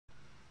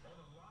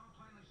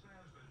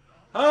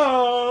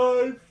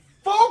Hi,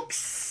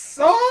 folks!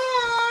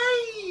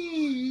 Oh,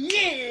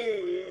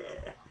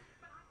 yeah!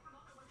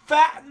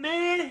 Fat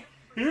man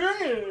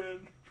here!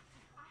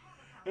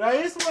 And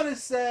I just want to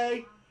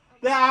say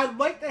that I'd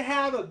like to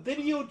have a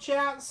video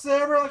chat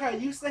server like I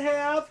used to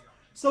have,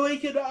 so I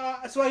could go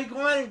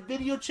on and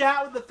video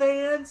chat with the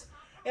fans.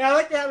 And I'd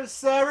like to have a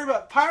server,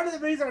 but part of the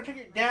reason I took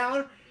it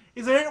down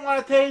is I didn't want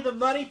to pay the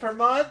money per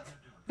month.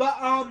 But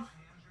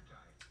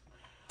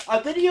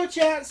a video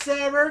chat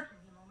server,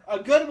 a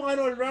good one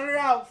would run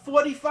around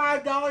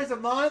 $45 a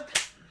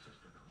month.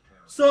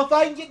 So if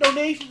I can get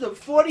donations of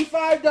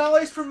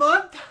 $45 per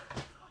month,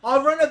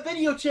 I'll run a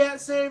video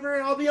chat server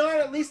and I'll be on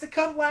at least a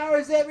couple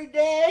hours every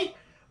day,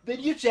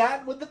 video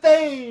chatting with the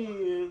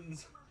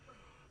fans.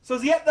 So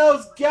to get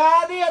those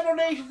goddamn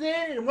donations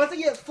in, and once I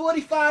get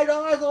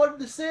 $45 on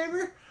the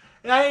server,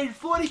 and I need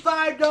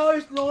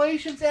 $45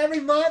 donations every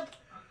month,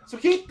 so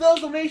keep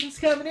those donations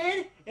coming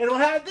in, and we'll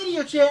have a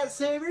video chat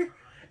server,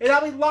 and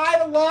I'll be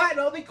live a lot, and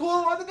I'll be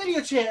cool on the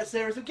video chat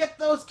server, so get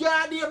those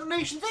goddamn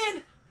donations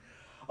in.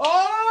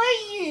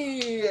 Oh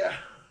yeah!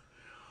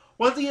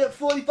 Once I get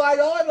 $45,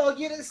 I'll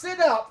get it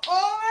set up.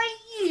 Oh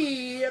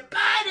yeah!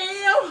 Bye!